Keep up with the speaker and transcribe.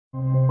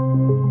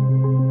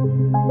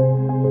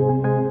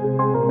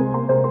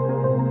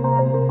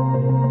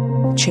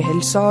چهل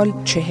سال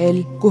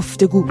 40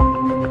 گفتگو.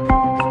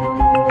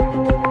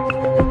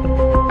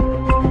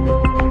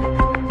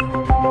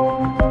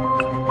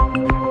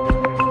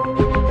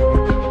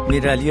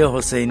 میرعلی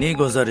حسینی،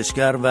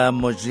 گزارشگر و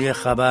مجری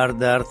خبر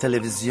در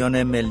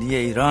تلویزیون ملی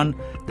ایران،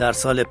 در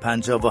سال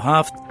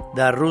 57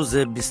 در روز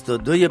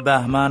 22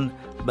 بهمن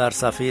بر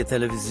صفحه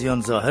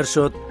تلویزیون ظاهر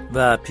شد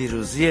و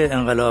پیروزی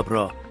انقلاب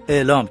را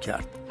اعلام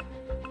کرد.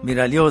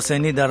 میرعلی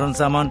حسینی در آن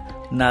زمان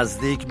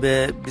نزدیک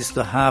به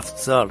 27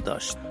 سال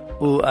داشت.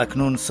 او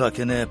اکنون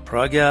ساکن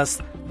پراگ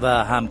است و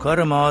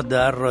همکار ما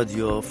در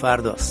رادیو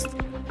فرداست.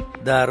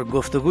 در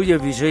گفتگوی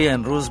ویژه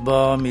امروز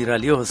با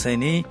میرعلی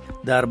حسینی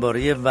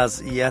درباره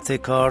وضعیت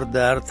کار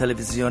در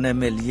تلویزیون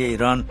ملی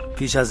ایران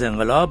پیش از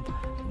انقلاب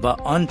و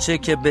آنچه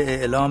که به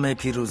اعلام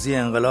پیروزی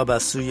انقلاب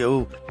از سوی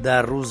او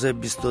در روز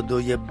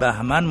 22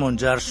 بهمن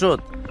منجر شد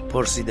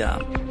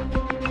پرسیدم.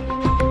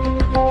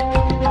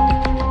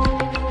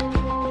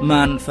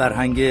 من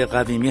فرهنگ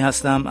قویمی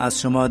هستم.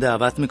 از شما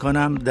دعوت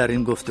میکنم در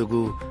این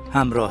گفتگو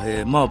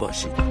همراه ما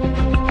باشید.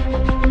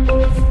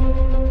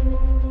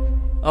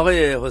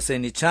 آقای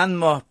حسینی، چند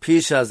ماه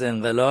پیش از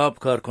انقلاب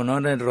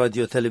کارکنان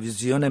رادیو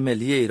تلویزیون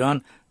ملی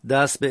ایران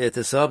دست به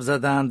اعتصاب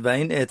زدند و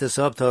این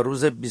اعتصاب تا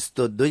روز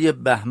 22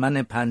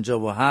 بهمن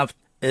 57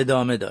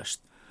 ادامه داشت.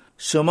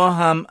 شما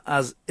هم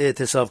از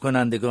اعتصاب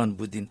کنندگان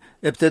بودین.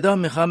 ابتدا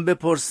میخوام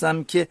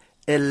بپرسم که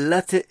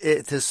علت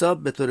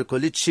اعتصاب به طور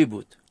کلی چی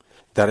بود؟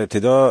 در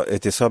ابتدا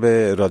اعتصاب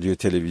رادیو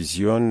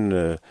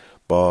تلویزیون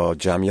با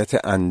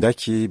جمعیت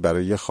اندکی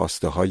برای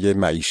خواسته های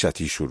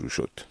معیشتی شروع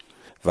شد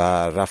و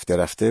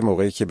رفته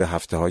موقعی که به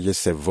هفته های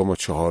سوم و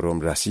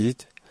چهارم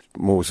رسید،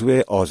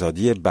 موضوع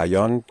آزادی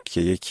بیان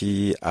که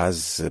یکی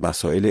از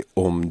مسائل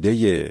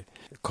عمده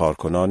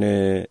کارکنان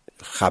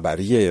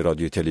خبری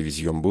رادیو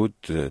تلویزیون بود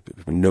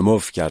نمو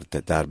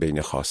کرد در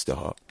بین خواسته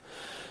ها،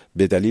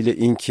 به دلیل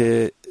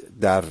اینکه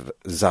در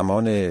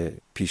زمان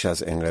پیش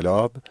از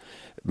انقلاب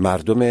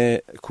مردم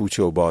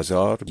کوچه و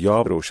بازار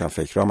یا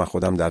روشنفکران، من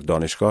خودم در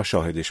دانشگاه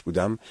شاهدش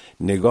بودم،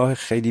 نگاه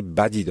خیلی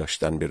بدی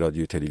داشتن به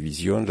رادیو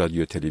تلویزیون.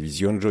 رادیو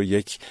تلویزیون رو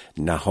یک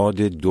نهاد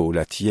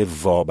دولتی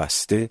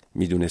وابسته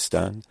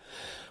میدونستن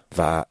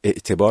و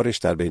اعتبارش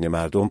در بین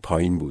مردم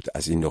پایین بود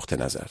از این نقطه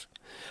نظر.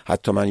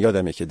 حتی من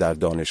یادمه که در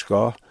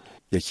دانشگاه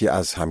یکی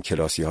از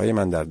همکلاسی های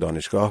من در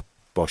دانشگاه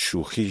با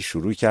شوخی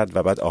شروع کرد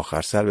و بعد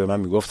آخر سر به من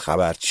میگفت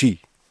خبر چی؟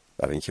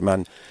 برای اینکه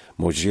من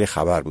مجری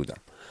خبر بودم.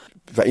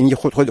 و این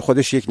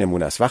خودش یک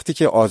نمونه است. وقتی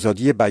که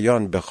آزادی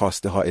بیان به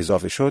خواسته ها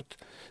اضافه شد،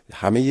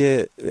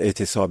 همه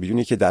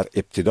اعتصابیونی که در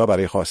ابتدا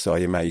برای خواسته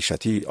های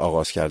معیشتی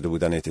آغاز کرده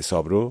بودن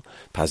اعتصاب رو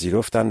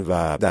پذیرفتن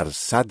و در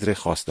صدر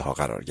خواسته ها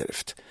قرار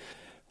گرفت.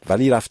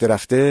 ولی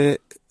رفته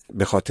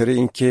به خاطر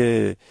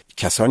اینکه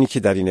کسانی که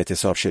در این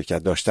اعتصاب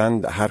شرکت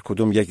داشتند هر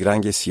کدوم یک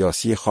رنگ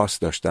سیاسی خاص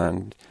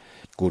داشتند،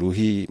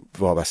 گروهی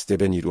وابسته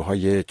به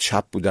نیروهای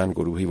چپ بودند،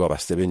 گروهی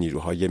وابسته به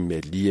نیروهای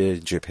ملی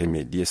جبهه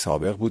ملی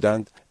سابق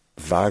بودند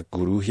و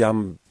گروهی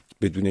هم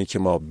بدون اینکه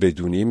ما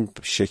بدونیم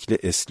شکل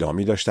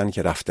اسلامی داشتن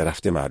که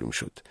رفته معلوم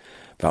شد.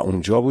 و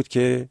اونجا بود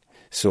که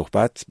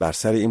صحبت بر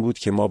سر این بود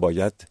که ما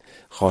باید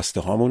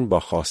خواسته هامون با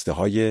خواسته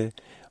های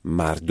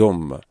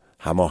مردم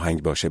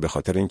هماهنگ باشه، به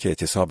خاطر اینکه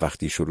اعتصاب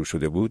وقتی شروع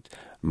شده بود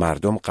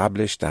مردم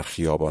قبلش در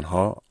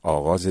خیابانها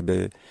آغاز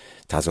به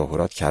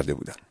تظاهرات کرده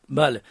بودن.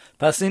 بله،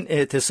 پس این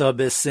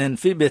اعتصاب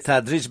صنفی به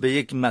تدریج به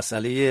یک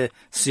مسئله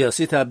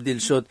سیاسی تبدیل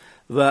شد.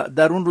 و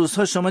در اون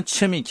روزها شما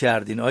چه می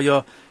کردین؟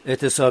 آیا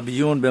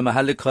اعتصابیون به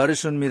محل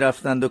کارشون می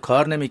رفتند و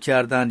کار نمی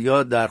کردند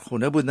یا در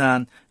خونه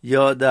بودند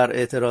یا در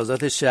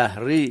اعتراضات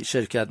شهری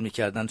شرکت می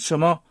کردند؟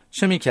 شما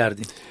چه می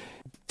کردین؟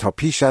 تا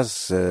پیش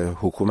از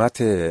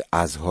حکومت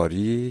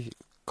ازهاری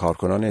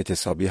کارکنان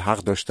اعتصابی حق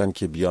داشتن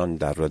که بیان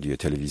در رادیو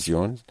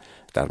تلویزیون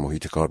در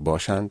محیط کار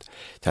باشند،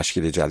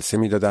 تشکیل جلسه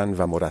می دادن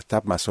و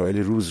مرتب مسائل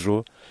روز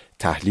رو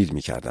تحلیل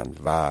می کردن.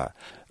 و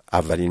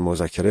اولین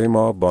مذاکره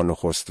ما با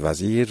نخست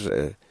وزیر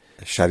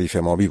شریف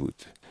امامی بود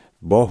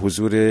با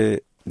حضور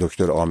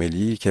دکتر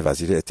عاملی که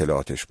وزیر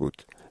اطلاعاتش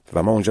بود.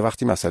 و ما اونجا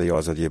وقتی مسئله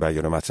آزادی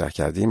بیان رو مطرح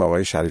کردیم،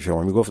 آقای شریف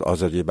امامی گفت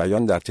آزادی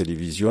بیان در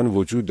تلویزیون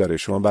وجود داره،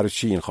 شما برای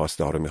چی این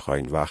خواسته ها رو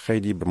میخواین؟ و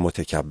خیلی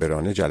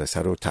متکبرانه جلسه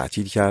رو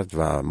تعطیل کرد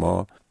و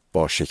ما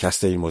با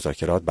شکست این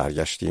مذاکرات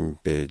برگشتیم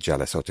به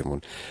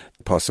جلساتمون.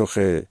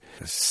 پاسخ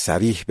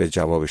صریح به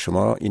جواب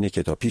شما اینه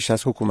که تا پیش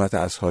از حکومت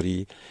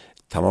ازهاری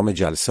تمام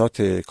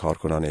جلسات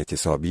کارکنان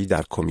اعتصابی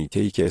در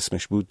کمیته‌ای که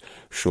اسمش بود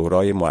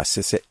شورای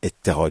مؤسس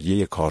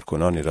اتحادیه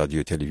کارکنان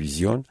رادیو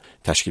تلویزیون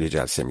تشکیل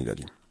جلسه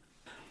میدادیم.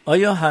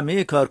 آیا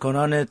همه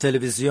کارکنان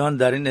تلویزیون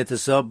در این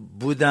اعتصاب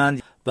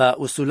بودند و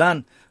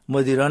اصولاً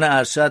مدیران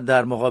ارشد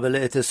در مقابل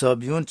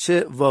اعتصابیون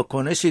چه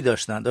واکنشی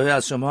داشتند؟ آیا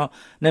از شما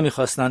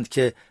نمیخواستند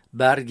که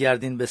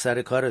برگردین به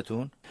سر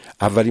کارتون؟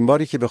 اولین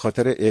باری که به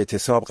خاطر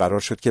اعتصاب قرار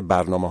شد که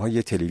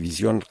برنامه‌های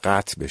تلویزیون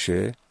قطع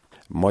بشه،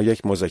 ما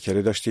یک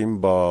مذاکره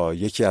داشتیم با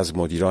یکی از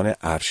مدیران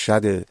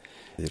ارشد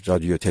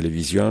رادیو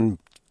تلویزیون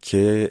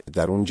که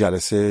در اون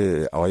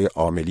جلسه آقای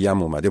عاملی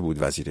هم اومده بود،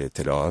 وزیر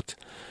اطلاعات،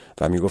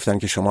 و میگفتن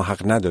که شما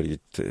حق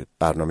ندارید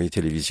برنامه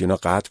تلویزیون رو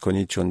قطع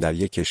کنید، چون در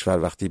یک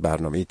کشور وقتی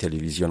برنامه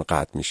تلویزیون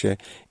قطع میشه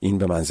این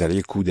به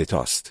منزله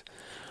کودتاست.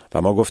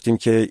 و ما گفتیم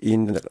که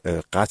این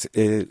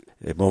قطع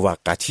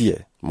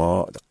موقتیه،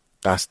 ما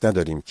قصد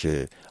نداریم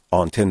که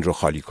آنتن رو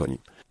خالی کنیم.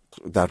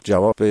 در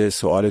جواب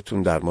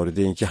سوالتون در مورد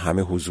اینکه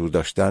همه حضور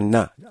داشتن،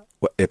 نه،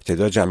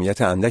 ابتدا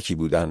جمعیت اندکی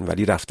بودن،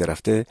 ولی رفته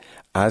رفته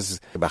از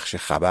بخش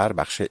خبر،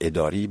 بخش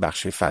اداری،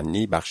 بخش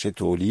فنی، بخش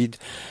تولید،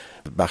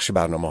 بخش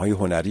برنامه‌های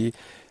هنری،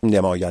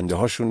 نماینده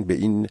هاشون به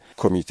این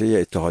کمیته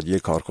اتحادیه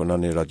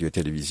کارکنان رادیو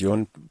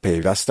تلویزیون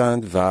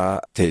پیوستند و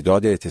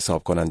تعداد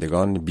اعتصاب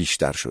کنندگان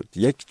بیشتر شد.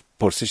 یک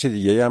پرسش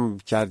دیگه هم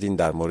کردین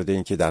در مورد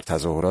اینکه در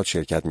تظاهرات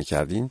شرکت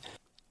می‌کردین.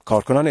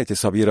 کارکنان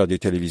اعتصابی رادیو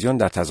تلویزیون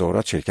در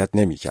تظاهرات شرکت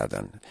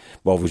نمی‌کردن.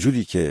 با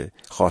وجودی که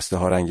خواسته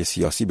ها رنگ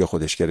سیاسی به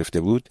خودش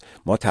گرفته بود،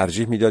 ما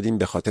ترجیح میدادیم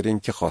به خاطر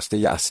اینکه خواسته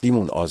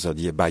اصلیمون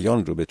آزادی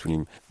بیان رو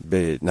بتونیم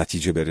به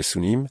نتیجه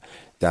برسونیم،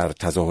 در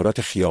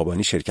تظاهرات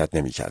خیابانی شرکت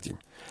نمی‌کردیم.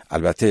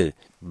 البته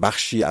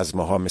بخشی از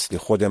ماها مثل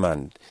خود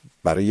من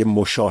برای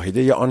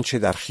مشاهده آنچه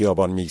در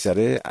خیابان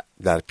میگذره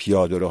در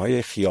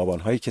پیاده‌روهای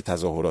خیابان‌هایی که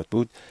تظاهرات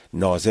بود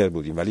ناظر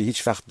بودیم، ولی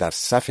هیچ وقت در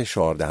صف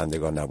شعار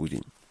دهندگان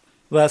نبودیم.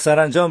 و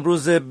سرانجام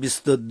روز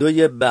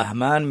 22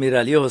 بهمن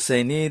میرعلی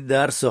حسینی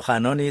در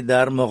سخنانی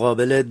در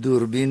مقابل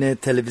دوربین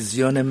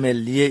تلویزیون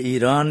ملی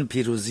ایران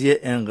پیروزی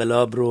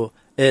انقلاب رو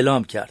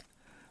اعلام کرد.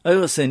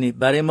 آقای حسینی،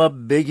 برای ما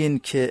بگین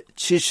که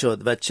چی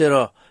شد و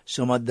چرا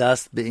شما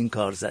دست به این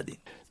کار زدین؟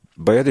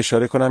 باید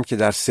اشاره کنم که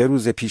در 3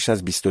 روز پیش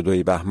از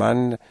 22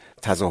 بهمن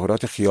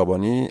تظاهرات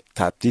خیابانی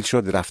تبدیل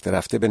شد رفته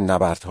رفته به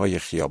نبردهای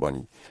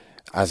خیابانی.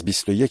 از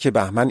 21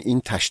 بهمن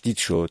این تشدید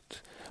شد.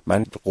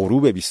 من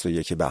غروب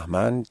 21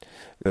 بهمن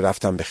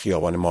رفتم به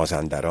خیابان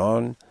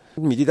مازندران،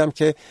 میدیدم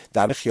که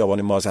در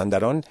خیابان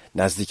مازندران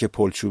نزدیک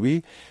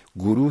پلچوبی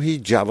گروهی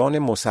جوان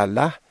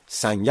مسلح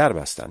سنگر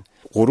بستن.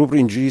 غروب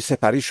اینجوری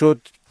سپری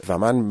شد و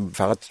من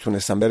فقط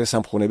تونستم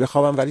برسم خونه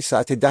بخوابم، ولی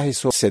ساعت 10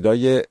 صبح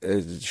صدای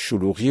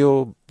شلوغی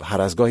و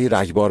هر از گاهی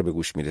رگبار به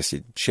گوش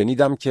میرسید.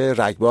 شنیدم که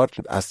رگبار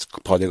از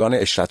پادگان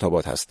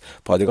اشرت‌آباد هست.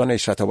 پادگان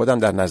اشرت‌آباد هم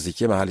در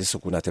نزدیکی محل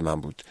سکونت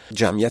من بود.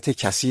 جمعیت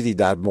کثیری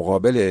در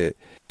مقابل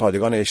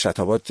پادگان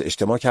اشرت‌آباد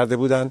اجتماع کرده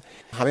بودند.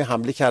 همه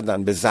حمله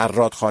کردند به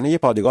زرادخانه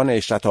پادگان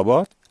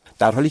اشرت‌آباد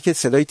در حالی که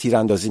صدای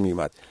تیراندازی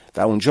میومد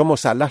و اونجا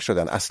مسلح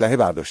شدن، اسلحه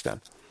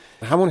برداشتن.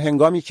 همون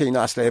هنگامی که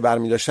اینا اسلحه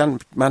برمی داشتن،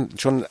 من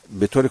چون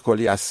به طور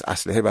کلی از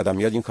اسلحه بدم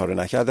میاد این کارو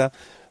نکردم.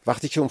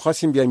 وقتی که اون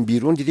خواستیم بیایم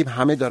بیرون دیدیم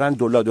همه دارن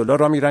دلا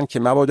را میرن که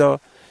مبادا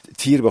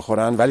تیر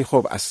بخورن، ولی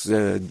خب از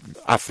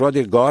افراد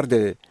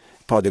گارد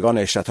پادگان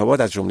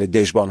اشرت‌آباد از جمله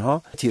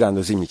دژبان‌ها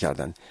تیراندازی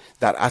می‌کردن.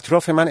 در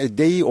اطراف من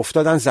عده‌ای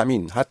افتادن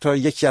زمین. حتی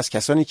یکی از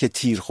کسانی که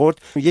تیر خورد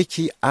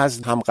یکی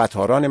از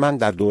همقطاران من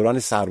در دوران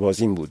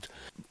سربازیم بود.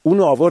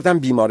 اونو آوردم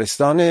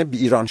بیمارستان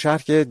ایران شهر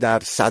که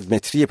در 100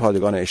 متری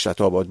پادگان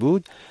اشرت‌آباد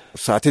بود.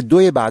 ساعت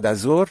 2 بعد از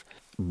ظهر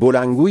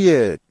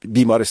بلندگوی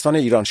بیمارستان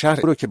ایران شهر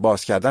رو که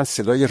باز کردن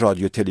صدای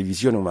رادیو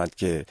تلویزیون اومد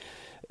که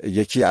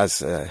یکی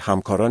از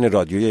همکاران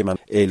رادیویی من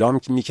اعلام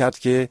می‌کرد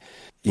که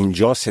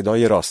اینجا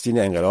صدای راستین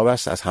انقلاب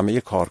است، از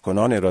همه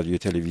کارکنان رادیو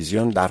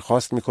تلویزیون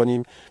درخواست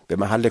می‌کنیم به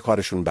محل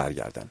کارشون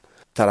برگردن.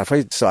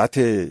 طرفای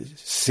ساعت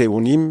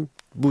 3:30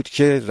 بود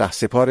که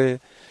رهسپار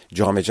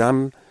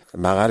جام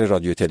مقر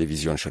رادیو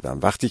تلویزیون شدم.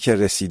 وقتی که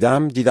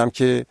رسیدم دیدم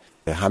که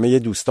همه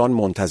دوستان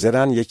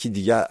منتظرن. یکی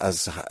دیگه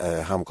از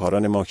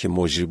همکاران ما که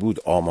مجری بود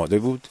آماده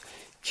بود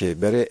که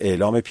بره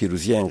اعلام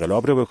پیروزی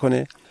انقلاب رو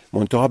بکنه.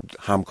 منتها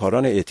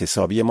همکاران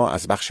اعتصابی ما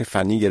از بخش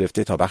فنی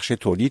گرفته تا بخش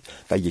تولید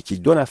و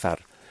 1-2 نفر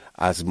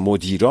از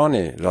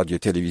مدیران رادیو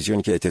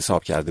تلویزیون که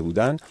اعتصاب کرده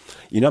بودن،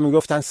 اینا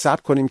میگفتن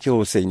صبر کنیم که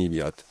حسینی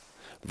بیاد.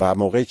 و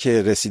موقعی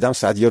که رسیدم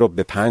ساعت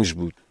 4:05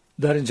 بود.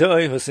 در اینجا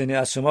آقای حسینی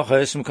از شما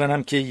خواهش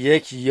میکنم که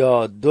 1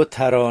 یا 2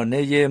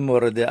 ترانه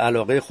مورد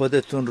علاقه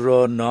خودتون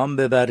رو نام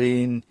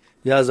ببرین،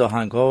 یا از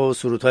آهنگ‌ها و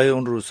سرودهای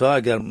اون روزها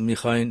اگر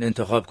میخواین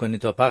انتخاب کنین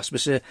تا پخش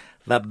بشه،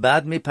 و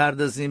بعد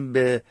میپردازیم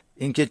به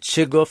اینکه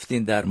چه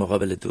گفتین در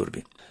مقابل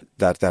دوربین.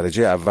 در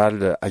درجه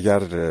اول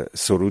اگر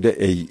سرود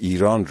ای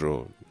ایران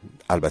رو،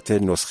 البته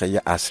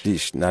نسخه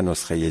اصلیش نه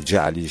نسخه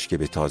جعلیش که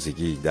به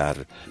تازگی در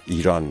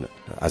ایران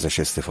ازش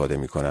استفاده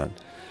میکنن،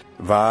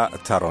 و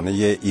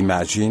ترانه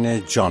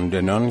ایمجین جان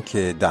لنون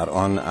که در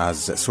آن از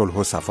صلح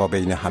و صفا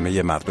بین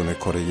همه مردم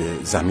کره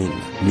زمین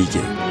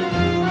میگه.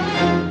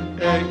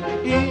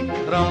 ای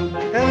ایران،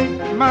 ای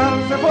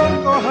مرز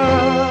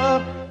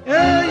پرگوهر،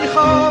 ای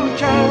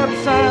خاک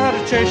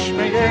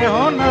سرچشمه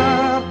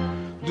هنر،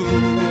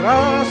 دور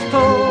از تو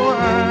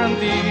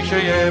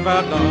اندیشه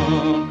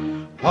بدان،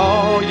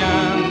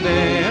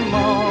 پاینده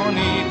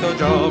مانی تو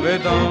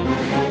جاودان.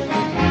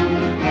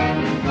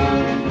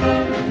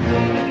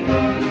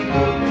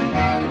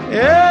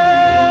 ای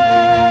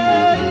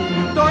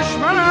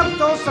دشمن از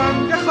تو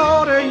سنگ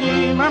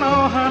خاره من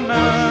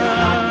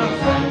آهنم،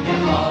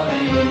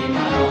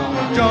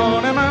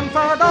 جان من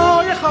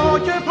فدای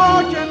خاک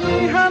پاک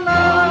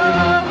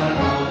میهنم.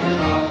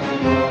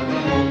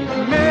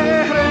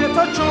 مهر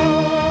تو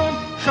چون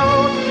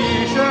شد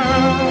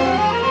پیشم،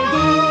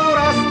 دور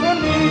از تو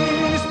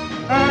نیست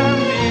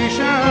اندیشه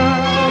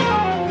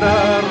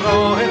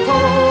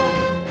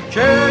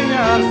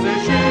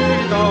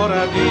ارزشی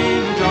دارد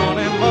این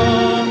جان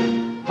ما،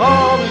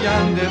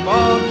 پاینده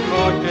باد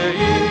خاک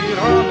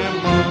ایران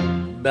ما.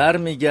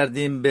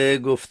 برمیگردیم به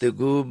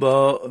گفتگو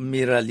با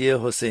میرعلی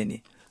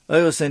حسینی.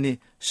 آقای حسینی،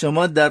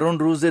 شما در اون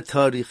روز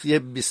تاریخی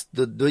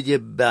 22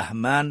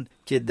 بهمن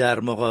که در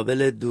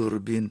مقابل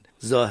دوربین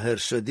ظاهر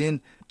شدین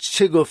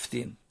چه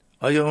گفتین؟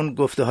 آیا اون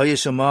گفته های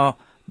شما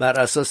بر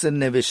اساس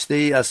نوشته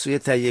ای از سوی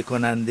تهیه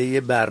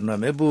کننده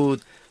برنامه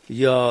بود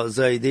یا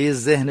زایده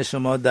ذهن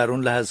شما در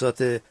اون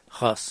لحظات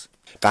خاص؟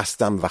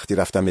 قصدم وقتی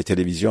رفتم به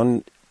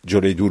تلویزیون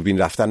جلوی دوربین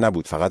رفتن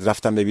نبود، فقط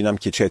رفتم ببینم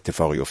که چه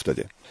اتفاقی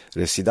افتاده.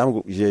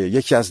 رسیدم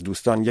یکی از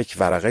دوستان یک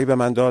ورقه به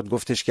من داد،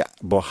 گفتش که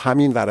با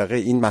همین ورقه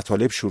این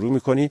مطالب شروع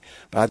میکنی.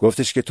 بعد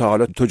گفتش که تا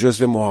حالا تو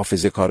جزو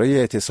محافظه‌کارای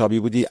اعتصابی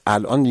بودی،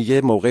 الان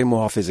دیگه موقع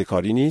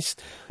محافظه‌کاری نیست،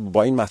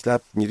 با این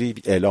مطلب میری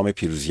اعلام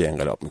پیروزی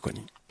انقلاب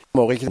میکنی.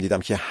 موقعی که دیدم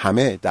که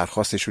همه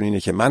درخواستشون اینه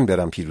که من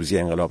برم پیروزی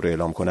انقلاب رو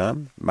اعلام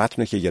کنم،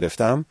 متنی که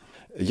گرفتم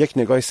یک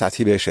نگاه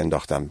سطحی بهش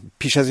انداختم.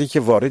 پیش از اینکه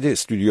وارد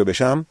استودیو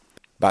بشم،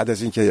 بعد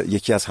از اینکه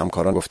یکی از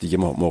همکاران گفت دیگه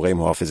موقع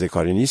محافظه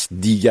کاری نیست،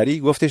 دیگری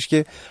گفتش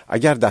که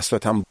اگر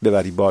دستاتم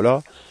ببری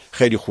بالا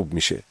خیلی خوب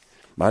میشه.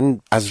 من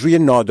از روی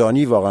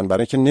نادانی واقعا، برای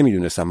اینکه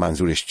نمیدونستم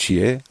منظورش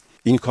چیه،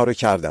 این کارو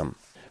کردم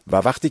و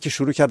وقتی که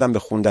شروع کردم به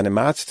خوندن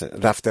متن،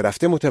 رفته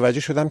رفته متوجه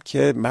شدم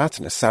که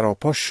متن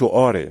سراپا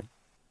شعاره.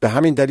 به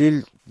همین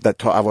دلیل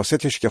تا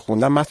اواسطش که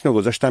خوندم متن رو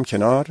گذاشتم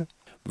کنار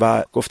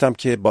و گفتم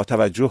که با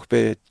توجه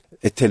به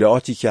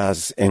اطلاعاتی که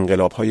از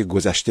انقلاب‌های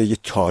گذشته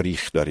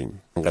تاریخ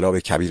داریم، انقلاب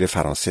کبیر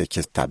فرانسه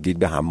که تبدیل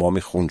به حمام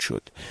خون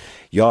شد،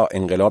 یا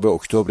انقلاب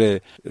اکتبر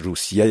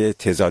روسیه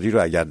تزاری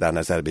رو اگر در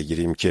نظر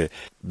بگیریم که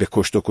به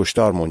کشت و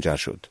کشتار منجر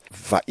شد،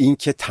 و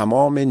اینکه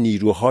تمام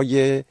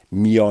نیروهای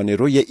میانه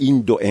روی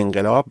این دو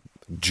انقلاب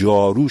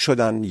جارو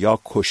شدن یا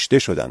کشته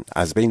شدن،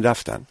 از بین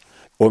رفتن.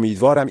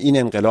 امیدوارم این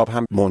انقلاب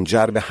هم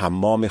منجر به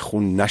حمام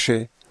خون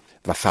نشه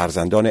و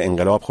فرزندان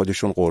انقلاب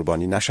خودشون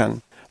قربانی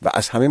نشن. و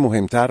از همه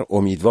مهمتر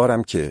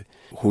امیدوارم که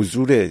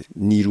حضور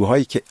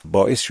نیروهایی که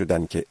باعث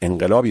شدن که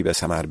انقلابی به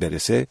ثمر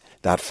برسه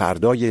در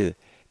فردای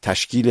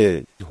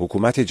تشکیل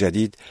حکومت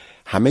جدید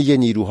همه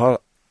نیروها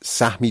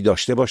سهمی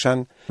داشته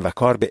باشن و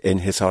کار به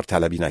انحصار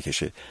طلبی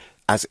نکشه.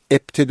 از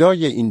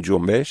ابتدای این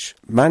جنبش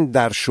من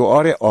در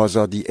شعار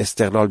آزادی،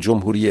 استقلال،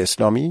 جمهوری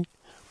اسلامی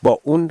با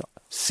اون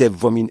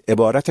سومین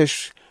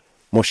عبارتش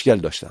مشکل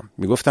داشتم.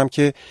 میگفتم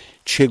که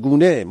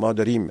چگونه ما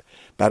داریم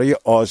برای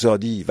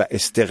آزادی و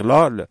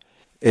استقلال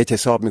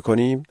اعتصاب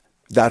میکنیم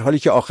در حالی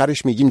که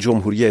آخرش میگیم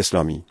جمهوری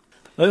اسلامی.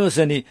 آقای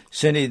حسینی،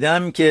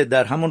 شنیدم که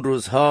در همون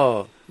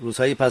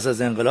روزهای پس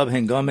از انقلاب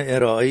هنگام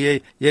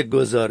ارائه یک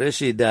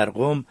گزارشی در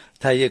قم،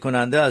 تهیه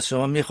کننده از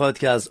شما میخواد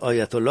که از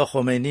آیت الله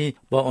خمینی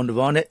با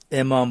عنوان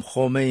امام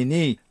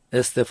خمینی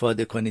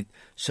استفاده کنید.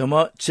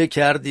 شما چه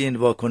کردین؟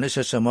 واکنش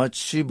شما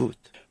چی بود؟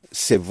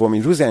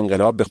 سومین روز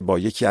انقلاب با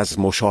یکی از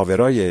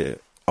مشاورای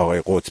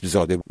آقای قطب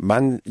زاده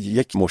من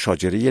یک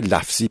مشاجره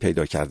لفظی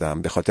پیدا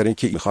کردم، به خاطر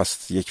اینکه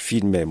می‌خواست یک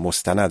فیلم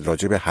مستند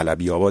راجع به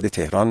حلبی آباد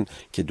تهران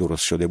که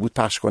درست شده بود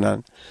پخش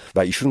کنن و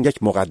ایشون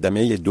یک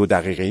مقدمه 2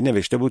 دقیقه‌ای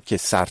نوشته بود که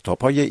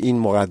سرتاپای این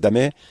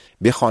مقدمه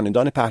به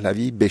خاندان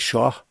پهلوی، به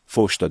شاه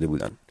فحش داده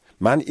بودن.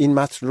 من این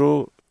متن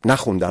رو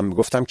نخوندم،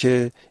 گفتم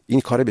که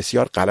این کار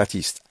بسیار غلطی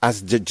است.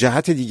 از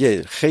جهت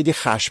دیگه خیلی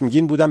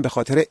خشمگین بودم به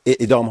خاطر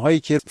اعدام‌هایی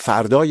که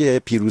فردای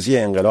پیروزی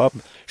انقلاب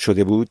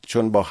شده بود،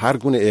 چون با هر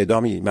گونه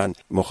اعدامی من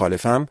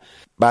مخالفم.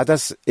 بعد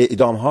از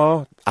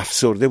اعدام‌ها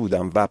افسرده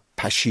بودم و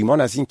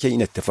پشیمان از این که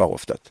این اتفاق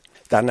افتاد.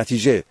 در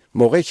نتیجه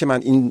موقعی که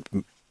من این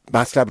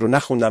مطلب رو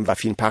نخوندم و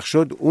فیلم پخش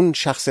شد، اون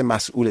شخص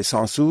مسئول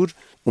سانسور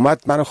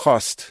اومد منو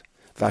خواست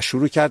و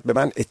شروع کرد به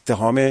من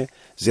اتهام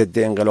ضد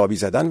انقلابی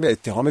زدن و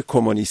اتهام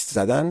کمونیست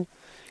زدن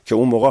که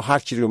اون موقع هر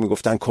کی رو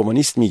میگفتن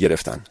کمونیست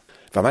میگرفتن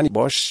و من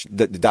باش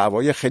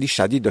دعوای خیلی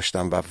شدید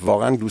داشتم و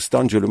واقعا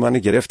دوستان جلو من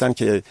گرفتن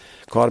که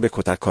کار به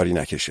کتک کاری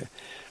نکشه.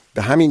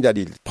 به همین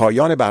دلیل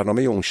پایان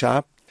برنامه اون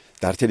شب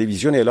در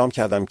تلویزیون اعلام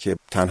کردم که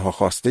تنها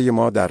خواسته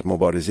ما در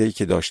مبارزه‌ای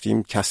که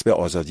داشتیم کسب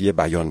آزادی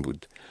بیان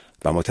بود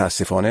و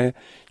متاسفانه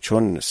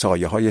چون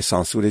سایه‌های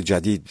سانسور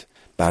جدید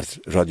بر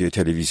رادیو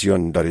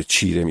تلویزیون داره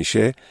چیره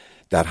میشه،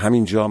 در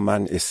همین جا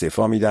من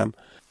استعفا میدم.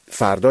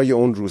 فردای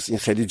اون روز، این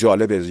خیلی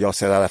جالبه،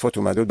 یاسر عرفات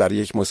اومده برای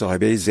یک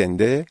مصاحبه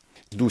زنده.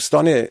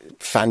 دوستان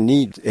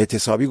فنی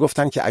اعتصابی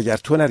گفتن که اگر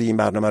تو نری این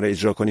برنامه رو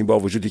اجرا کنی با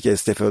وجودی که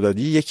استعفا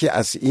دادی، یکی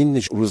از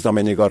این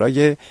روزنامه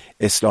نگارای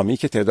اسلامی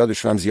که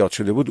تعدادشون هم زیاد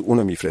شده بود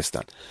اونو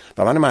میفرستن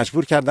و منو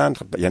مجبور کردن،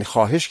 یعنی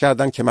خواهش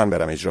کردن که من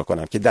برم اجرا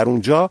کنم. که در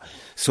اونجا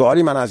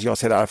سوالی من از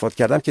یاسر عرفات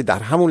کردم که در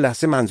همون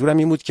لحظه منظورم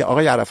این بود که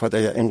آقای عرفات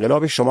اگر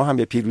انقلاب شما هم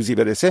به پیروزی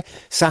برسه،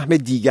 سهم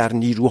دیگر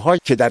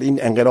نیروهایی که در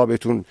این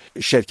انقلابتون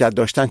شرکت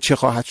داشتن چه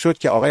خواهد شد؟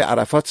 که آقای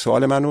عرفات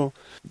سوال منو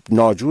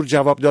ناجور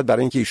جواب داد،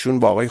 برای اینکه ایشون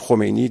با آقای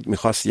خمینی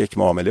میخواست یک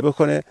معامله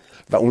بکنه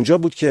و اونجا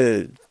بود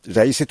که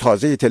رئیس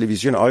تازه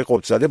تلویزیون آقای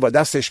قطب‌زاده با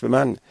دستش به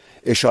من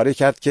اشاره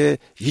کرد که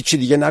هیچی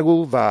دیگه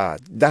نگو و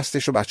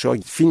دستش رو بچه‌ها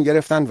فیلم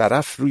گرفتن و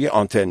رفت روی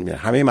آنتن،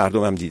 همه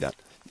مردم هم دیدن.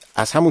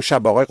 از همون شب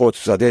با آقای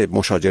قطب‌زاده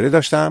مشاجره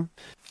داشتم.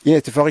 این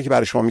اتفاقی که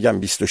برای شما میگم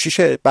 26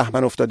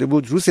 بهمن افتاده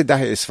بود. روز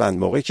 10 اسفند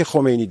موقعی که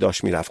خمینی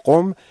داشت میرفت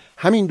قم،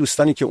 همین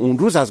دوستانی که اون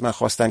روز از من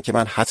خواستن که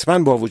من حتما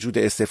با وجود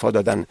استعفا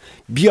دادن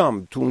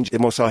بیام تو اون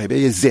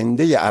مصاحبه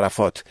زنده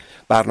عرفات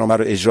برنامه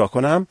رو اجرا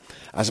کنم،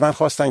 از من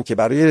خواستن که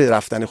برای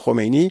رفتن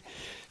خمینی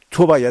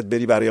تو باید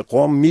بری برای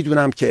قم،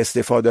 میدونم که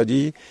استعفا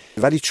دادی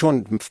ولی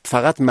چون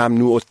فقط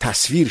ممنوع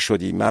التصویر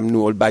شدی،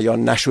 ممنوع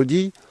البیان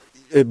نشدی،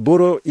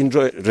 برو این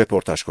رو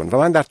رپورتاج کن. و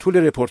من در طول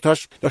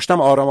رپورتاج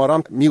داشتم آرام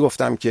آرام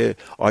میگفتم که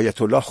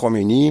آیت الله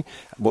خمینی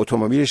با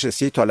اتومبیلش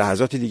رسید تا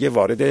لحظات دیگه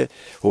وارد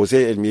حوزه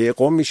علمیه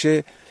قم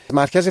میشه.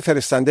 مرکز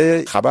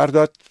فرستنده خبر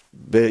داد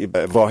به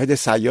واحد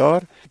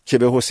سیار که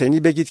به حسینی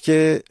بگید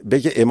که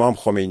بگه امام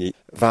خمینی.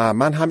 و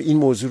من هم این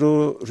موضوع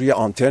رو روی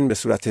آنتن به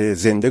صورت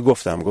زنده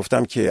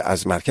گفتم که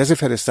از مرکز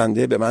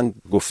فرستنده به من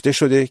گفته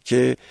شده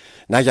که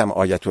نگم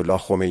آیت الله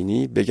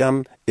خمینی،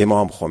 بگم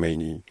امام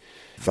خمینی.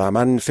 و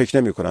من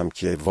فکر نمی کنم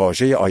که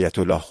واژه آیت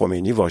الله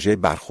خمینی واژه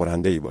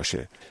برخورنده‌ای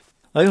باشه.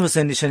 آقای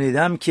حسینی،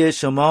 شنیدم که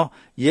شما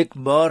یک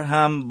بار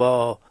هم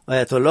با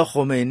آیت الله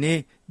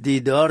خمینی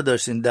دیدار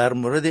داشتین. در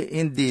مورد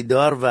این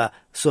دیدار و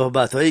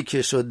صحبت‌هایی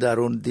که شد در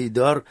اون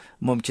دیدار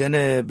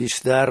ممکنه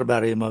بیشتر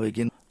برای ما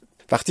بگین؟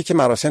 وقتی که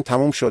مراسم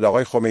تموم شد،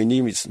 آقای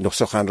خمینی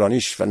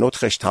سخنرانیش و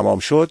نطقش تمام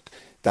شد،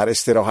 در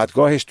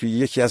استراحتگاهش توی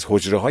یکی از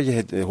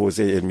حجره‌های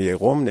حوزه علمی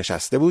قم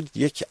نشسته بود.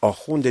 یک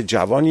آخوند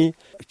جوانی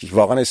که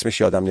واقعا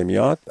اسمش یادم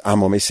نمیاد،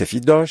 عمامه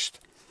سفید داشت،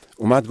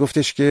 اومد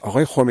گفتش که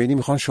آقای خمینی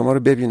میخوان شما رو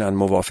ببینن،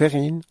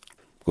 موافقین؟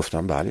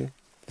 گفتم بله.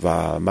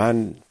 و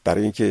من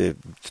برای اینکه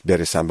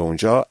برسم به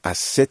اونجا از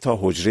 3 تا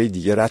حجره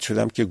دیگه رد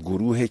شدم که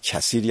گروه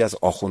کثیری از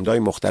آخوندهای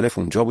مختلف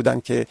اونجا بودن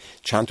که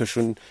چند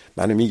تاشون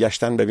منو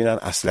میگشتن ببینن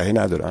اسلحه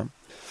ندارم،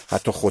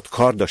 حتی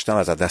خودکار داشتم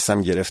از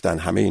دستم گرفتن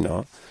همه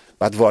اینا.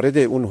 بعد وارد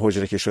اون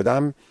حجره که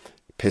شدم،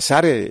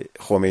 پسر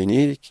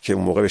خمینی که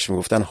اون موقع بهش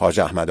میگفتن حاج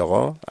احمد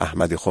آقا،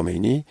 احمد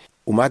خمینی،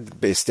 اومد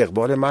به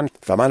استقبال من.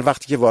 و من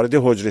وقتی که وارد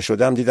حجره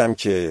شدم دیدم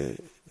که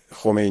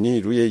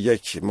خمینی روی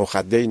یک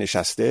مخده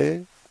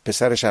نشسته،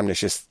 پسرش هم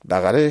نشست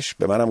بغلش،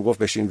 به منم گفت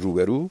بشین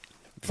روبرو.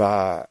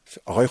 و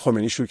آقای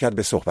خمینی شروع کرد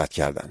به صحبت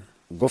کردن.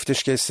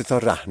 گفتش که 3 تا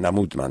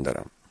راهنمود من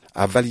دارم.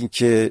 اول این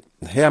که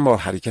هم با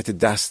حرکت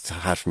دست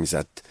حرف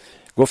میزد،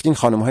 گفت این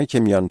خانم هایی که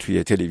میان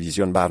توی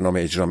تلویزیون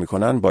برنامه اجرا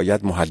میکنن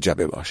باید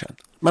محجبه باشن.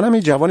 منم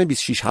یه جوان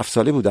 26-7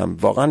 ساله بودم،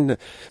 واقعا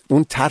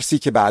اون ترسی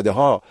که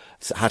بعدها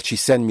هرچی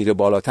سن میره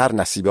بالاتر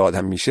نصیب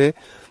آدم میشه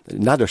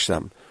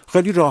نداشتم.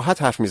 خیلی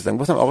راحت حرف میزدم.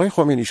 گفتم آقای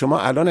خمینی شما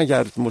الان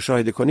اگر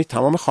مشاهده کنید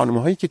تمام خانم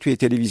هایی که توی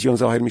تلویزیون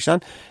ظاهر میشن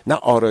نه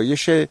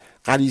آرایش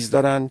غلیظ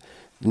دارن،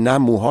 نه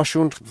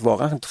موهاشون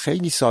واقعا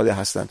خیلی ساده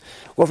هستن.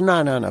 گفت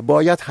نه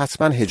باید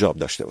حتما حجاب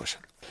داشته باشن.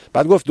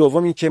 بعد گفت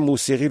دوم این که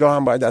موسیقی رو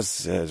هم باید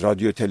از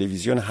رادیو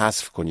تلویزیون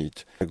حذف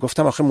کنید.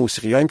 گفتم آخه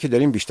موسیقی هاییم که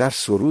داریم بیشتر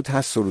سرود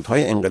هست،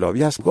 سرودهای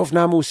انقلابی هست. گفت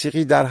نه،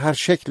 موسیقی در هر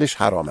شکلش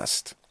حرام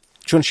است.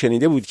 چون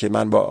شنیده بود که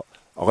من با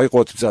آقای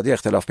قطبزاده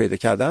اختلاف پیدا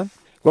کردم.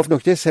 گفت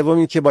نکته سوم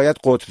این که باید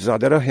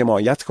قطبزاده رو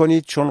حمایت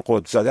کنید، چون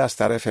قطبزاده از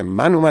طرف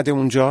من اومده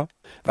اونجا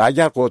و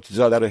اگر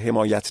قطبزاده رو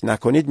حمایت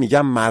نکنید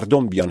میگم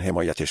مردم بیان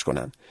حمایتش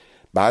کنن.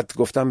 بعد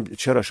گفتم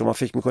چرا شما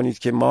فکر میکنید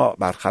که ما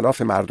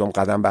برخلاف مردم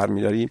قدم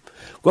برمیداریم؟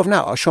 گفت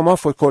نه، شما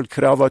فکل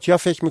کراواتی ها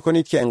فکر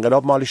میکنید که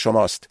انقلاب مال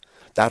شماست،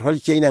 در حالی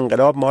که این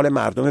انقلاب مال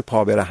مردم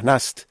پابرهنه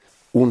است.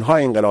 اونها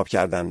انقلاب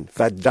کردن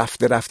و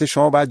رفته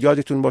شما باید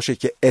یادتون باشه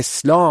که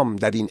اسلام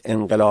در این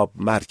انقلاب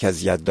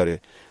مرکزیت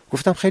داره.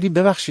 گفتم خیلی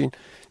ببخشین.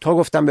 تا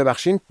گفتم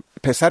ببخشین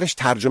پسرش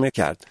ترجمه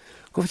کرد،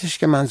 گفتش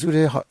که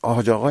منظور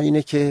حاج آقا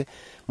اینه که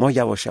ما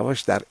یواش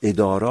یواش در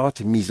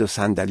ادارات میز و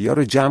صندلی‌ها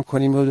رو جمع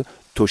کنیم و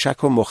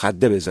تشک و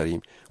مخده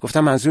بذاریم. گفتم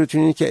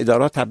منظورتون اینه که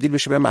ادارات تبدیل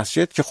بشه به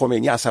مسجد؟ که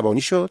خمینی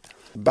عصبانی شد.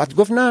 بعد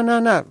گفت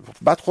نه.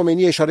 بعد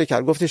خمینی اشاره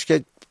کرد، گفتش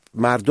که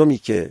مردمی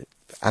که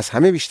از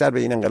همه بیشتر به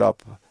این انقلاب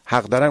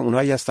حق دارن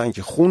اونایی هستن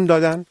که خون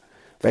دادن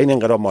و این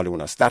انقلاب مال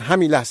اوناست. در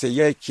همین لحظه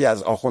یکی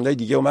از آخوندهای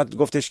دیگه اومد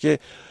گفتش که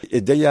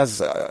عده‌ای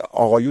از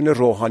آقایون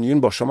روحانیون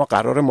با شما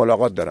قرار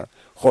ملاقات دارن.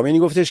 خمینی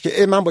گفتش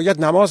که من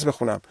باید نماز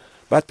بخونم.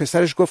 بعد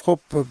پسرش گفت خب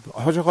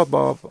حاج آقا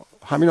با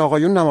همین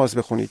آقایون نماز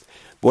بخونید.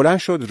 بلند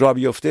شد را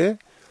بیفته.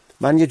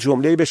 من یه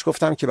جمله‌ای بهش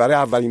گفتم که برای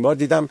اولین بار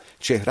دیدم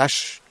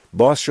چهرش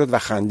باز شد و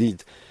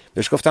خندید.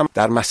 بهش گفتم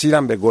در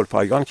مسیرم به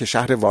گلپایگان که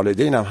شهر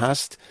والدینم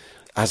هست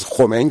از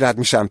خمینی رد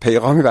میشم،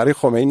 پیغامی برای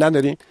خمینی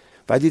ندارین؟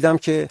 و دیدم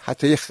که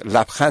حتی یه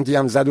لبخندی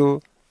هم زد و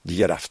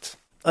دیگه رفت.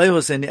 آیا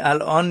حسینی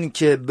الان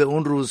که به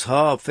اون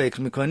روزها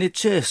فکر میکنید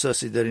چه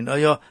احساسی دارین؟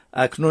 آیا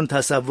اکنون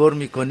تصور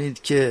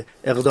میکنید که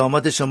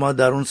اقدامات شما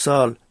در اون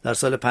سال، در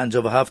سال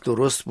 57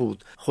 درست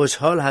بود؟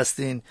 خوشحال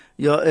هستین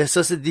یا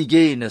احساس دیگه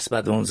ای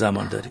نسبت به اون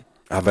زمان دارید؟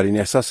 اولین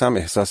احساسم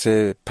احساس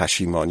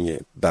پشیمانیه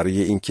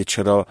برای اینکه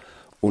چرا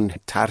اون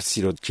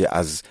ترسی رو که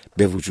از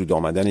به وجود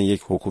آمدن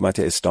یک حکومت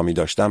اسلامی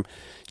داشتم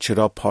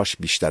چرا پاش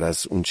بیشتر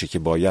از اون چه که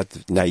باید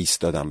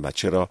نایستادم و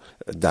چرا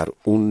در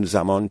اون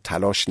زمان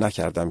تلاش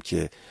نکردم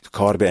که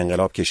کار به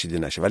انقلاب کشیده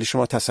نشه. ولی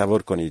شما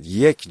تصور کنید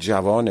یک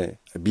جوان 26-7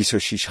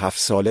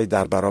 ساله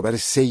در برابر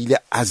سیل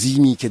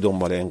عظیمی که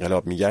دنبال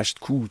انقلاب میگشت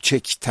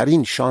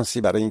کوچکترین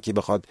شانسی برای اینکه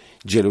بخواد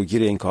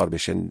جلوگیر این کار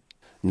بشه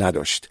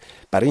نداشت.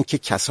 برای اینکه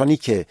کسانی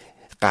که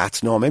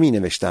قطعنامه می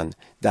نوشتن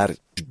در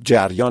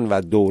جریان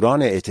و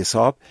دوران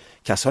اعتصاب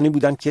کسانی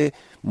بودن که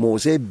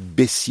موضع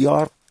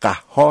بسیار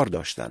قهار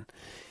داشتن.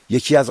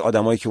 یکی از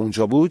آدمایی که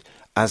اونجا بود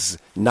از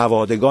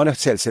نوادگان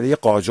سلسله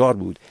قاجار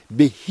بود.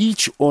 به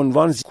هیچ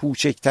عنوان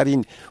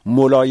کوچکترین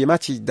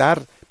ملایمتی در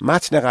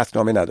متن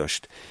قطعنامه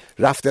نداشت.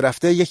 رفته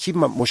رفته یکی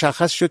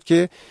مشخص شد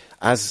که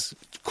از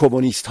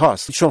کمونیست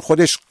هاست، چون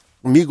خودش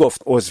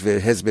میگفت عضو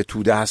حزب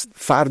توده است.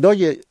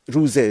 فردای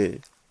روز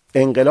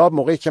انقلاب،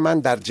 موقعی که من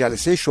در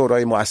جلسه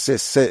شورای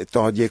مؤسس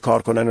اتحادیه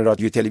کارکنان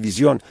رادیو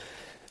تلویزیون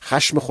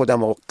خشم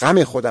خودم و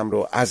غم خودم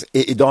رو از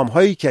اعدام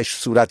هایی که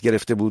صورت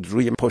گرفته بود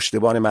روی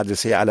پشتبان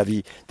مدرسه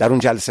علوی در اون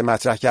جلسه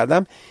مطرح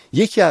کردم،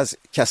 یکی از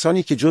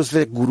کسانی که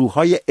جزو گروه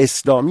های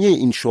اسلامی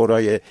این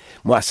شورای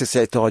مؤسس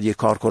اتحادیه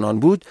کارکنان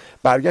بود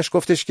برگشت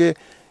گفتش که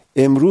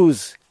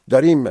امروز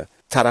داریم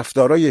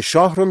طرفدارای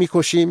شاه رو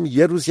میکشیم،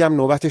 یه روزی هم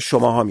نوبت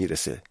شماها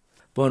میرسه.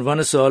 به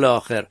عنوان سوال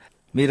آخر،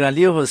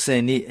 میرعلی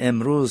حسینی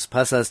امروز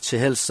پس از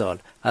 40 سال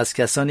از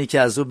کسانی که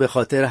از او به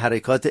خاطر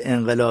حرکات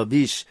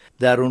انقلابیش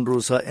در اون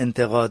روزها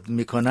انتقاد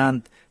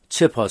میکنند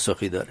چه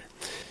پاسخی داره؟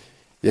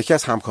 یکی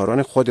از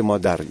همکاران خود ما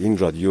در این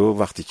رادیو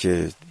وقتی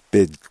که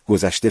به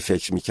گذشته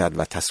فکر میکرد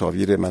و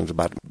تصاویر من رو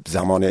بر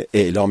زمان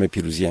اعلام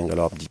پیروزی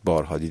انقلاب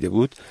بارها دیده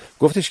بود،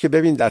 گفتش که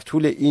ببین در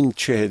طول این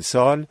 40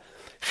 سال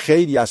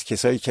خیلی از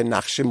کسایی که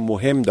نقش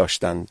مهم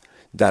داشتن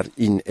در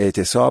این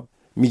اعتصاب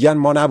میگن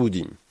ما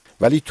نبودیم،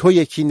 ولی تو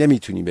یکی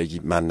نمیتونی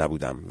بگی من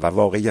نبودم و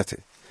واقعیته.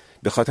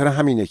 به خاطر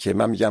همینه که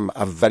من میگم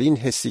اولین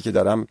حسی که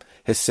دارم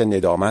حس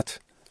ندامت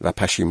و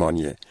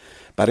پشیمانیه،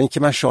 برای اینکه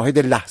من شاهد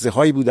لحظه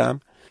هایی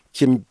بودم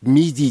که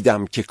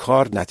میدیدم که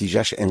کار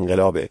نتیجهش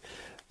انقلابه.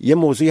 یه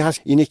موضوعی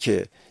هست اینه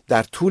که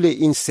در طول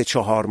این 3-4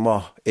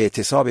 ماه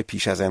اعتصاب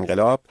پیش از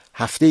انقلاب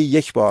هفته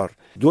یک بار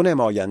 2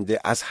 نماینده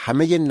از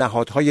همه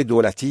نهادهای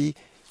دولتی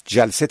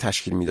جلسه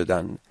تشکیل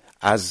میدادن،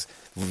 از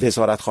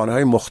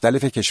وزارتخانه‌های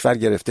مختلف کشور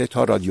گرفته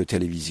تا رادیو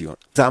تلویزیون.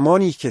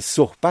 زمانی که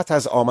صحبت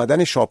از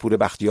آمدن شاپور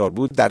بختیار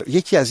بود در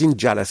یکی از این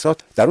جلسات،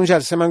 در اون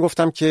جلسه من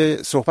گفتم که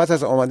صحبت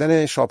از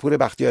آمدن شاپور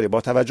بختیار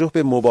با توجه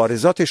به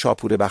مبارزات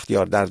شاپور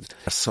بختیار در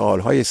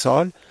سالهای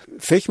سال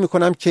فکر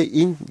میکنم که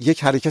این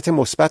یک حرکت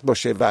مثبت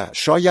باشه و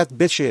شاید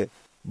بشه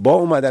با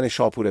اومدن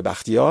شاپور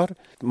بختیار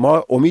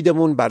ما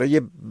امیدمون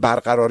برای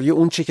برقراری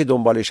اون چه که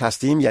دنبالش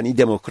هستیم، یعنی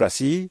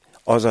دموکراسی،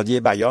 آزادی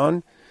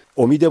بیان،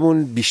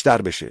 امیدمون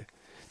بیشتر بشه.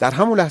 در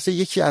همون لحظه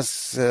یکی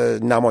از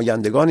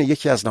نمایندگان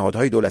یکی از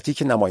نهادهای دولتی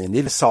که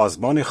نماینده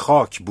سازمان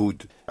خاک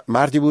بود،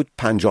 مردی بود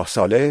 50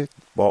 ساله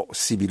با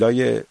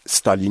سیبیلای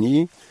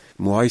استالینی،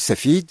 موهای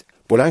سفید،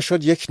 بلند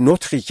شد یک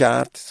نطقی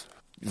کرد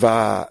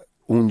و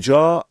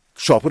اونجا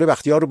شاپور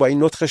بختیار رو با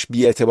این نطقش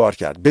بی‌اعتبار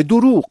کرد به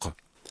دروغ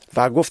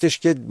و گفتش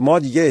که ما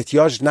دیگه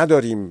احتیاج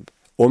نداریم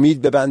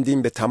امید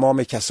ببندیم به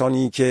تمام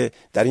کسانی که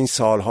در این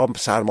سالها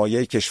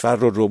سرمایه کشور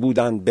رو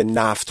ربودن به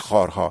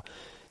نفتخوارها،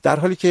 در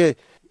حالی که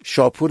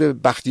شاپور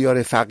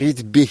بختیار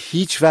فقید به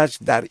هیچ وجه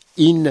در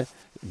این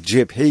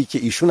جبهه‌ای که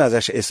ایشون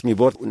ازش اسمی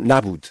برد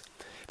نبود.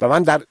 و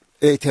من در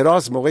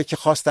اعتراض موقعی که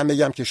خواستم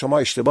بگم که شما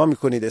اشتباه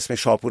میکنید اسم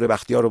شاپور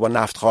بختیار رو با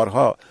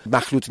نفتخوارها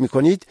مخلوط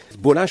میکنید،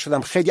 بلند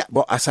شدم خیلی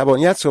با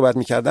عصبانیت صحبت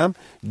میکردم.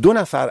 2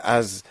 نفر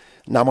از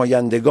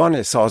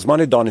نمایندگان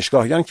سازمان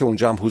دانشگاهیان که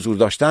اونجا هم حضور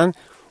داشتن،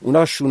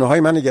 اونا شونه های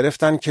من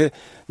گرفتن که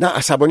نه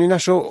عصبانی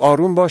نشو،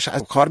 آروم باش،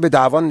 از کار به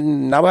دعوا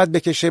نباید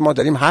بکشه، ما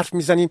داریم حرف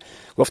میزنیم.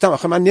 گفتم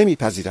آخه من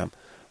نمیپذیرم.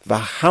 و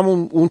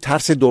همون اون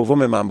ترس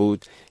دوم من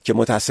بود که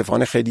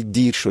متاسفانه خیلی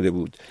دیر شده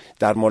بود.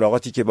 در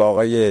ملاقاتی که با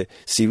آقای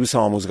سیروس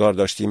آموزگار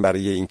داشتیم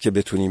برای اینکه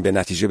بتونیم به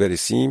نتیجه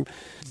برسیم،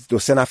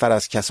 2-3 نفر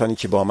از کسانی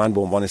که با من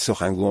به عنوان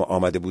سخنگو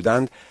آمده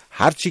بودند،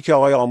 هر چی که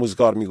آقای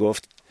آموزگار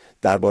میگفت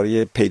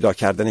درباره پیدا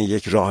کردن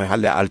یک راه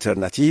حل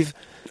الटरनेटिव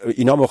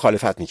اینا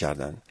مخالفت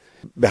میکردن.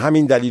 به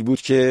همین دلیل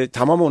بود که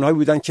تمام اونهایی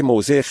بودن که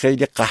موضع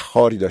خیلی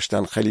قهاری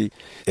داشتن، خیلی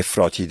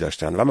افراطی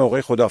داشتن. و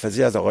موقع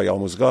خداحافظی از آقای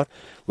آموزگار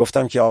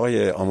گفتم که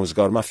آقای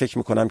آموزگار من فکر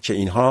میکنم که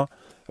اینها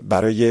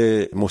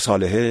برای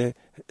مصالحه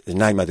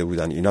نیامده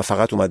بودن، اینا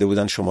فقط اومده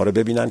بودن شما رو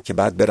ببینن که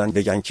بعد برن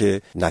بگن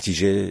که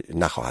نتیجه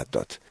نخواهد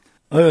داد.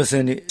 آقای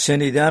حسینی،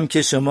 شنیدم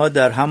که شما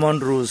در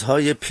همان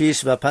روزهای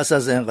پیش و پس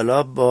از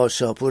انقلاب با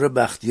شاپور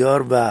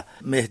بختیار و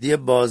مهدی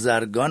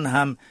بازرگان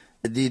هم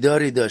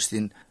دیداری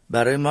داشتین.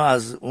 برای ما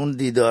از اون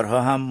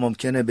دیدارها هم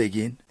ممکنه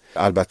بگین؟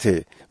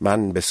 البته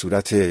من به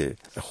صورت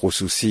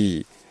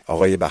خصوصی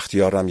آقای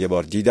بختیار رو هم یه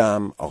بار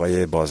دیدم،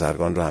 آقای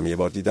بازرگان رو هم یه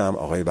بار دیدم.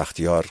 آقای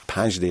بختیار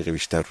 5 دقیقه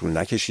بیشتر رو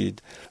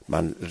نکشید.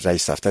 من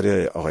رئیس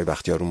دفتر آقای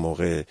بختیار اون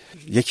موقع،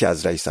 یکی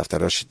از رئیس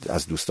دفتراش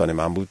از دوستان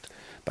من بود،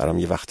 برام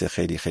یه وقت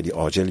خیلی خیلی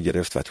عاجل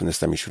گرفت و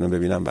تونستم ایشونو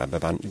ببینم و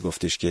به من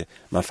گفتش که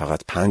من فقط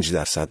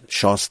 5%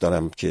 شانس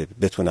دارم که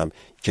بتونم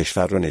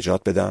کشور رو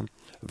نجات بدم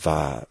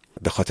و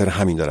به خاطر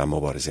همین دارم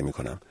مبارزه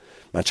میکنم.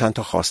 من چند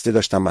تا خواسته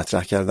داشتم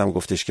مطرح کردم،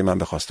 گفتش که من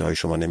به خواسته های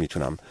شما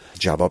نمیتونم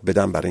جواب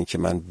بدم برای اینکه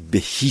من به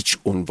هیچ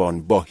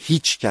عنوان با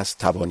هیچ کس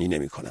تبانی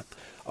نمیکنم.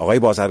 آقای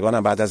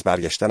بازرگانم بعد از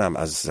برگشتنم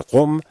از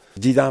قم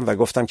دیدم و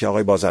گفتم که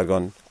آقای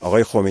بازرگان،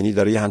 آقای خمینی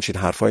داره یه همچین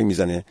حرفایی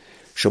میزنه،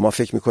 شما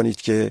فکر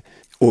میکنید که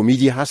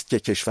امیدی هست که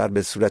کشور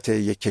به صورت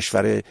یک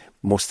کشور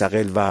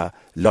مستقل و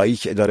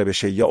لاییک اداره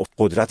بشه یا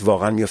قدرت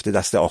واقعا میفته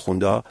دست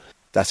آخوندا؟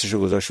 دستشو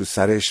گذاشت رو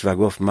سرش و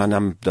گفت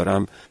منم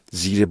دارم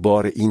زیر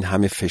بار این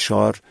همه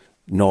فشار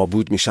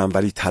نابود میشم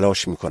ولی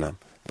تلاش میکنم.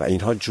 و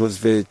اینها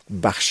جزو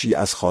بخشی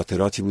از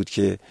خاطراتی بود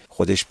که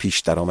خودش پیش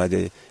در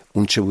آمده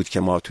اون چه بود که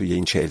ما توی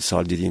این 40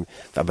 سال دیدیم.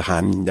 و به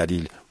همین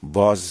دلیل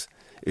باز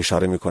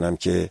اشاره میکنم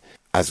که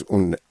از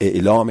اون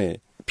اعلام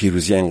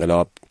پیروزی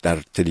انقلاب در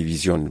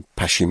تلویزیون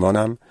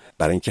پشیمانم،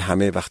 برای اینکه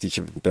همه وقتی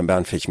که به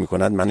من فکر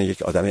میکنند من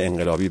یک آدم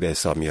انقلابی به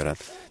حساب میارن،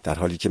 در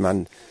حالی که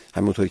من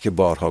همونطوری که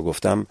بارها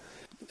گفتم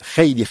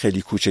خیلی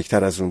خیلی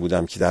کوچکتر از اون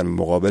بودم که در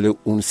مقابل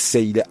اون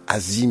سیل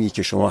عظیمی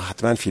که شما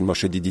حتما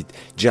فیلماشو دیدید،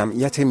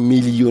 جمعیت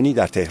میلیونی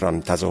در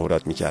تهران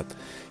تظاهرات میکرد،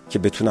 که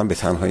بتونم به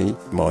تنهایی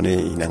مانع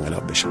این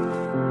انقلاب بشم.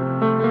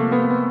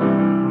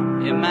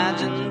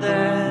 Imagine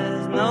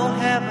there's no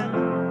heaven.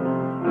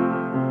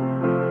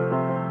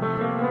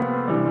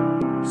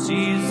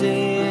 See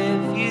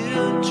if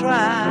you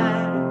try.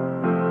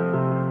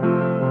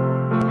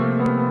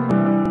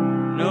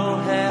 No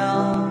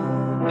hell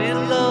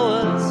below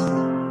us.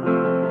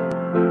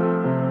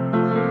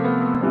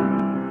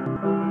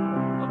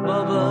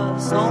 Above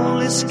us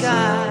only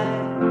sky.